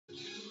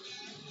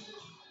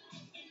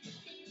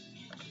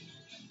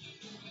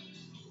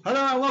Hello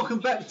and welcome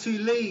back to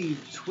Lead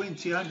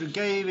 2000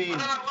 Gaming.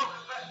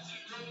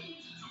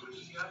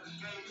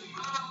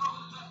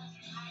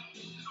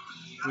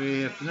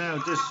 We've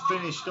now just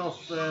finished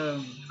off 2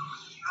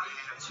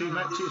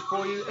 matches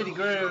for you. Eddie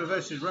Guerrero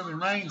versus Roman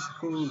Reigns.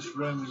 Of course,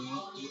 Roman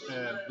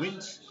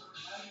wins.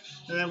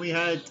 And then we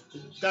had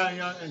Darren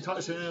Young and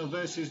Tyson Hill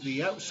versus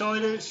the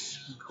Outsiders.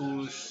 Of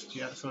course,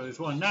 the Outsiders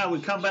won. Now we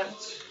come back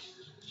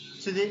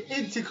to the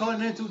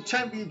Intercontinental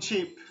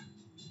Championship.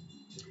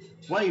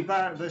 Wade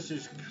Barrett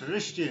versus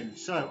Christian.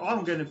 So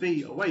I'm going to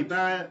be Wade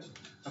Barrett.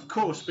 Of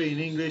course, being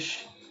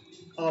English,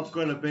 I've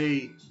got to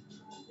be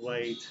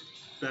Wade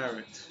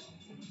Barrett.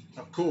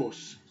 Of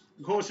course,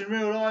 in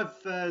real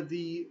life,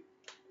 the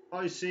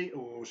IC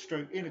or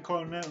Stroke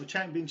Intercontinental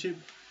Championship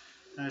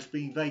has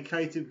been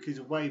vacated because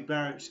of Wade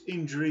Barrett's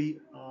injury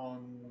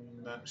on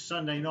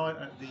Sunday night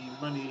at the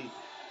Money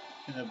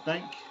in the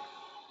Bank.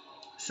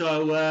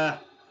 So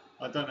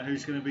I don't know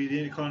who's going to be the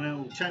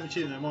Intercontinental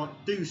Championship. They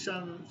might do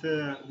something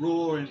for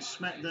Raw and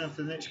SmackDown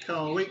for the next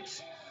couple of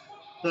weeks.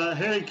 But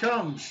here he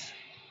comes.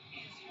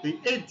 The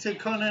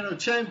Intercontinental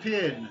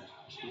Champion,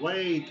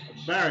 Wade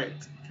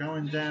Barrett,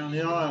 coming down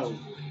the aisle.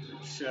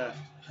 It's, of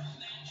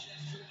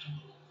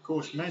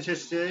course,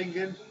 Manchester,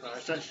 England.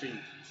 It's actually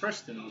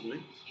Preston, I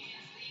believe.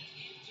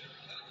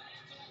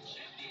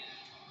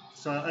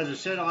 So, as I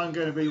said, I'm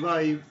going to be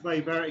Wade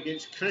Barrett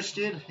against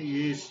Christian.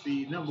 He is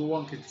the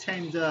 #1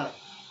 contender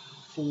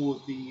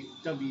for the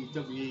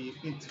WWE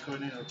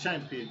Intercontinental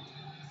Champion.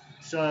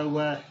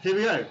 So here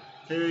we go.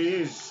 Here he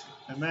is,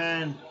 a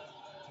man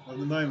of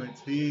the moment.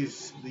 He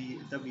is the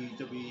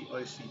WWE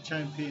IC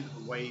Champion,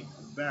 Wade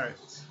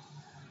Barrett.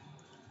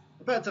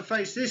 About to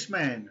face this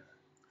man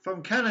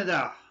from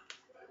Canada,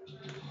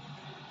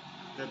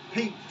 the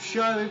Peep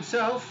Show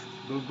himself,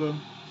 boom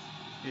boom,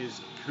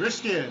 is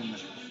Christian.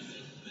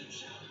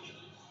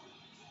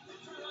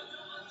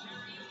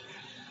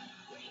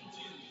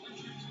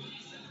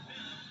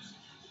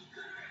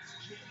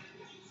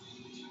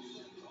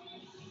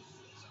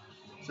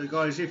 So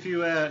guys, if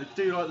you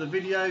do like the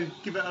video,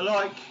 give it a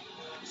like,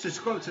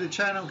 subscribe to the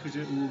channel because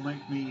it will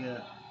make me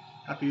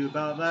happy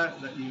about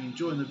that you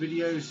enjoying the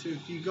videos.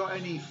 If you got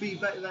any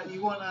feedback that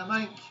you want to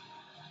make,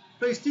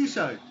 please do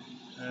so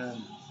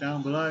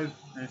down below,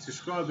 and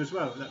subscribe as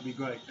well, that'd be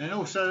great. And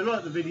also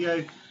like the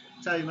video,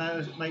 tell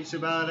your mates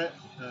about it.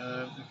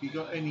 If you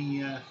got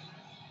any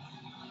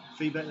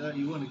feedback that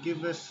you want to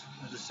give us,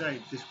 as I say,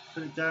 just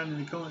put it down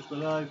in the comments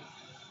below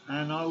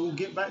and I will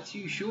get back to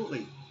you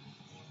shortly.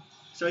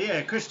 So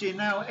yeah, Christian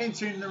now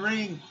entering the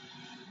ring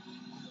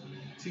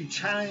to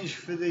challenge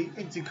for the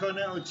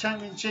Intercontinental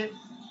Championship,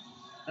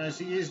 as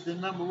he is the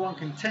 #1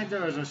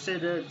 contender, as I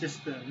said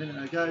just a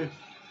minute ago.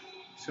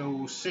 So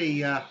we'll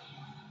see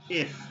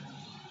if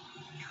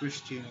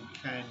Christian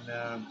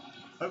can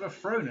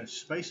overthrow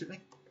us,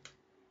 basically.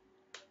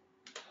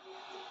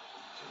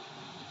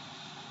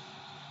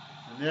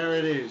 And there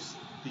it is,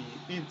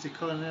 the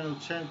Intercontinental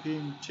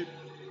Championship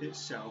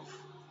itself.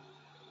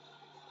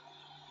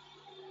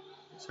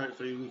 So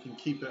hopefully we can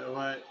keep it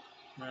away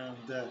around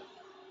the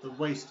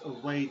waist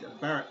of Wade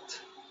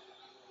Barrett.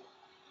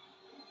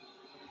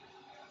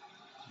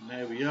 And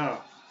there we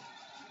are.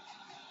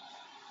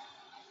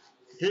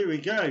 Here we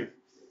go.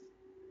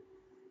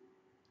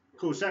 Of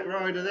course, Zack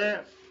Ryder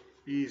there.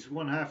 He's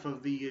one half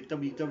of the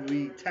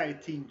WWE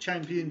Tag Team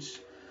Champions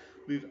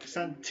with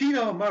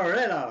Santino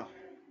Marella,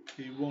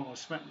 who won on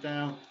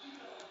SmackDown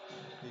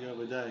the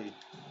other day.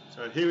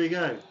 So here we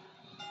go.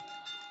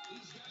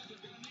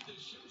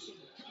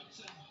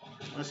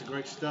 That's a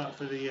great start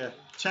for the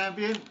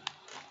champion.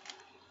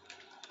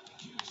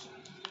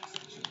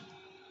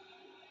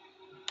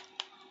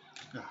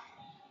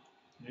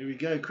 Here we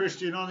go,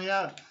 Christian on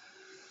the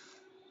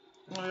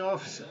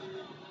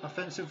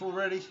offensive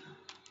already.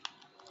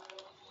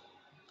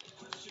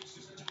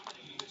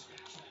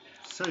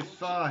 So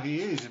far he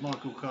is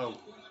Michael Cole.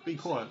 Be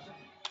quiet.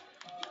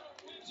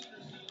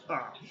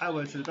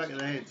 Elbow to the back of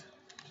the head.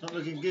 Not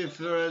looking good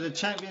for the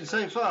champion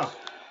so far.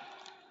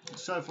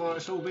 So far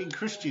it's all been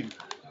Christian.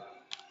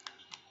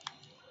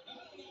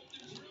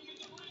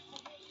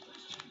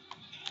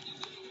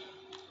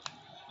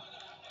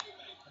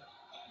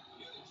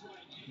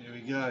 Here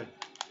we go,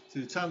 to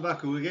the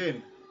turnbuckle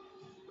again.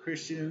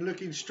 Christian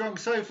looking strong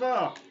so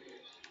far.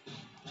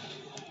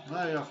 No,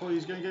 I thought he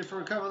was going to go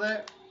for a cover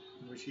there,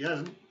 which he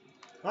hasn't.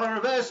 Oh,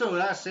 reversal,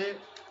 that's it.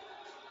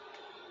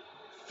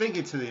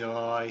 Finger to the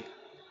eye.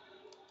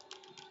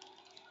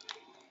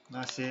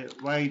 That's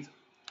it, Wade.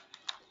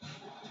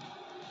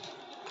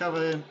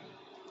 Cover him.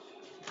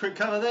 Quick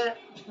cover there.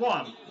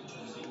 One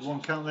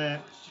count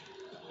there.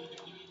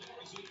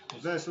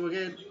 Reversal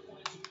again.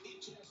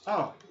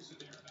 Oh.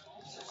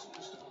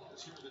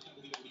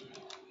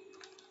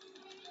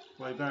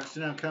 Wade Barrett's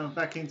now coming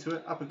back into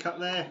it. Uppercut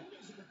there.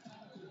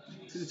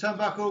 To the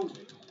turnbuckle.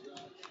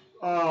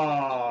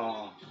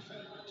 Oh.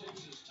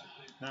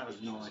 That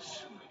was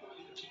nice.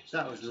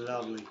 That was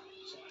lovely.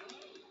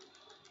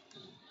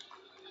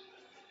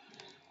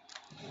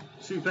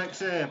 Suplex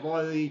there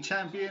by the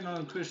champion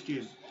on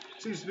Christian.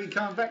 Seems to be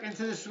coming back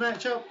into this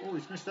matchup. Oh,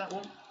 he's missed that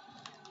one.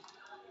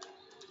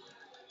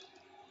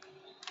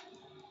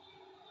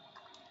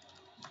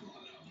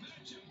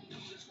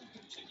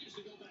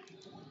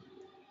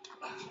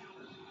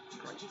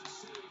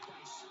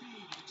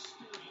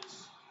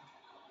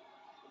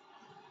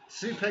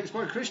 Suplex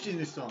by Christian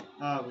this time.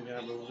 Ah, we're going to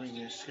have a ring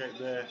escape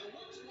there.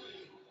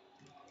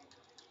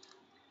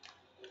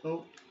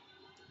 Oh.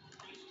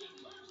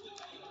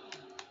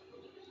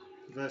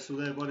 Reversal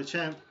there by the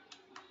champ.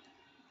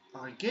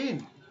 Oh,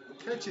 again.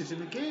 Catches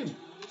him again.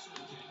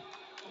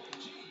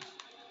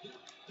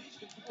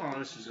 Oh,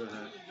 this is going to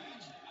hurt.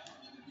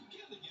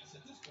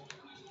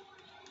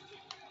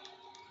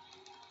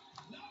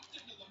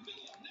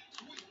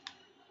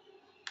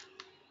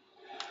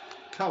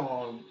 Come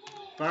on,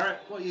 Barrett,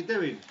 what are you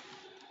doing?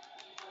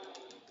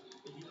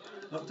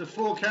 Up to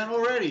 4 count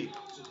already.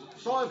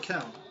 5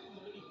 count.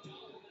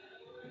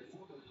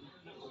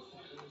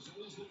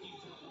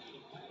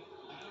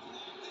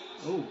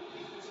 Oh,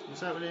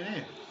 what's happening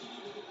here?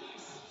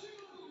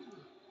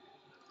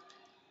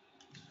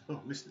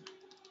 Oh, missed it.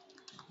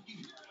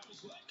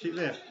 Keep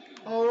there.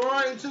 All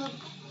right, into the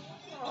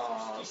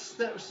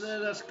steps there.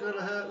 That's going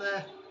to hurt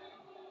there.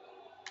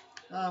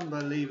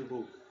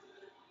 Unbelievable.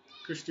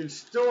 Christian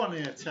still on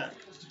the attack.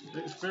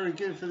 Looks very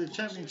good for the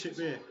championship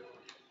here.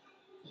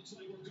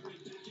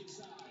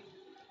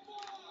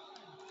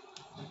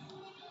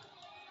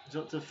 He's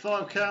up to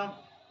 5 count.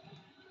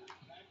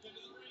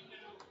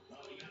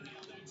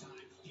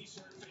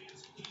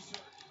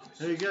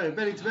 There you go,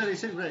 belly to belly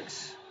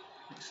suplex.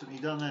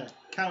 Excellently done there.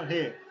 Count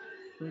here.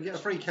 Can we get a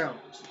 3 count?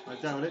 I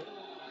doubt it.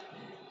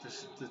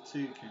 Just the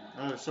 2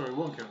 count. Oh, sorry,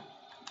 1 count.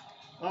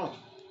 Oh.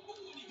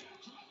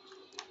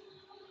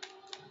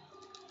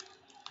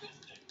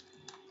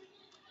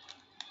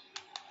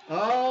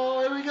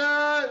 Oh, here we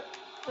go.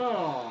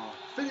 Oh,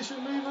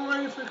 finishing move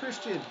already for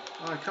Christian.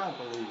 I can't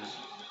believe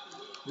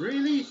it.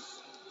 Really?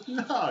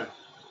 No.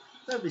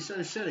 That'd be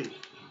so silly.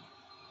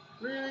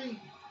 Really?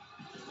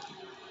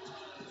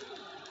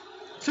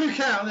 2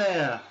 count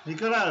there. He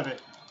got out of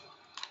it.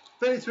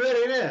 Belly to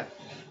belly there.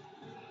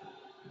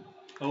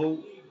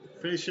 Oh,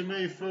 finishing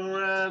move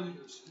for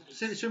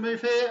signature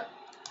move here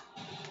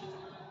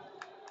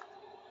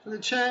for the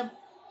champ.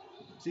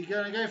 Is he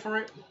going to go for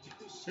it?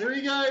 Here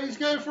we go. He's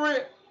going for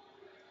it.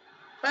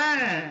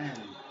 Bam!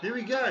 Here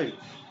we go.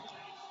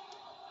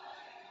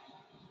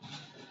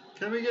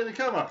 Can we get the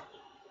cover?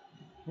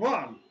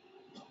 1,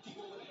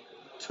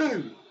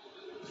 2,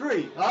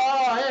 3.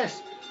 Ah,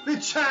 yes. The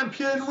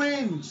champion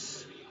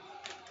wins.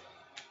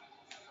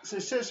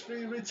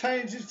 Successfully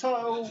retains his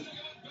title.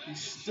 He's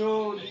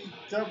still the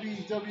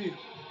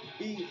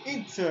WWE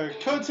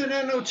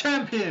Intercontinental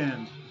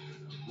Champion,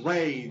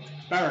 Wade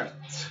Barrett.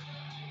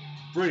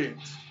 Brilliant.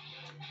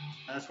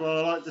 That's what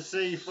I like to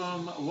see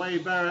from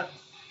Wade Barrett.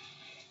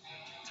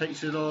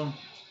 Takes it on.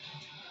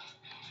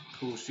 Of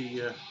course,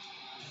 he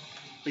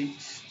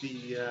beats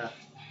the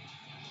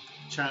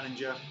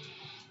challenger,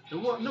 the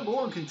number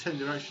 1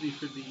 contender actually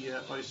for the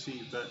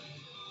IC, but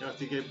you have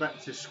to go back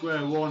to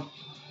square one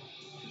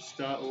and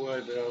start all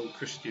over old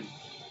Christian.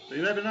 But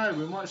you never know,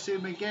 we might see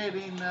him again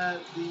in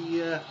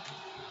the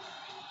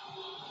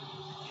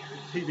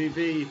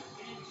PBV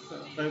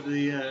over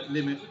the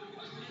limit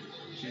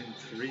in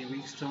 3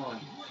 weeks' time.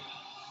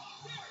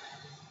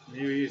 And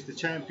here he is, the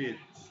champion.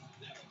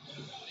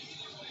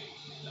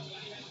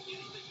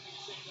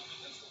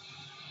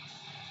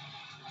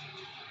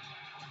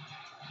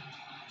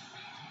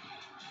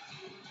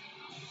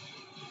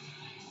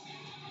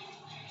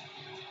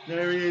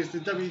 There he is, the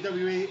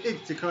WWE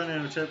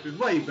Intercontinental Champion,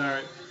 Wade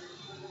Barrett.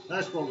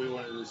 That's what we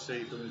wanted to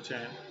see from the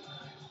champ.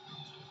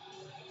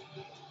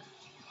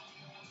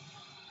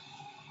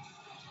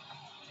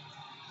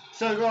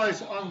 So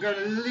guys, I'm going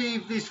to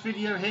leave this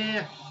video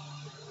here.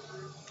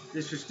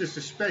 This was just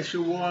a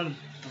special one.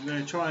 I'm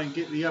going to try and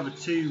get the other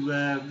 2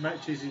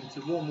 matches into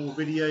 1 more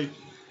video,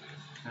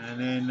 and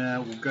then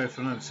we'll go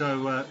from them.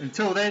 So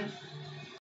until then,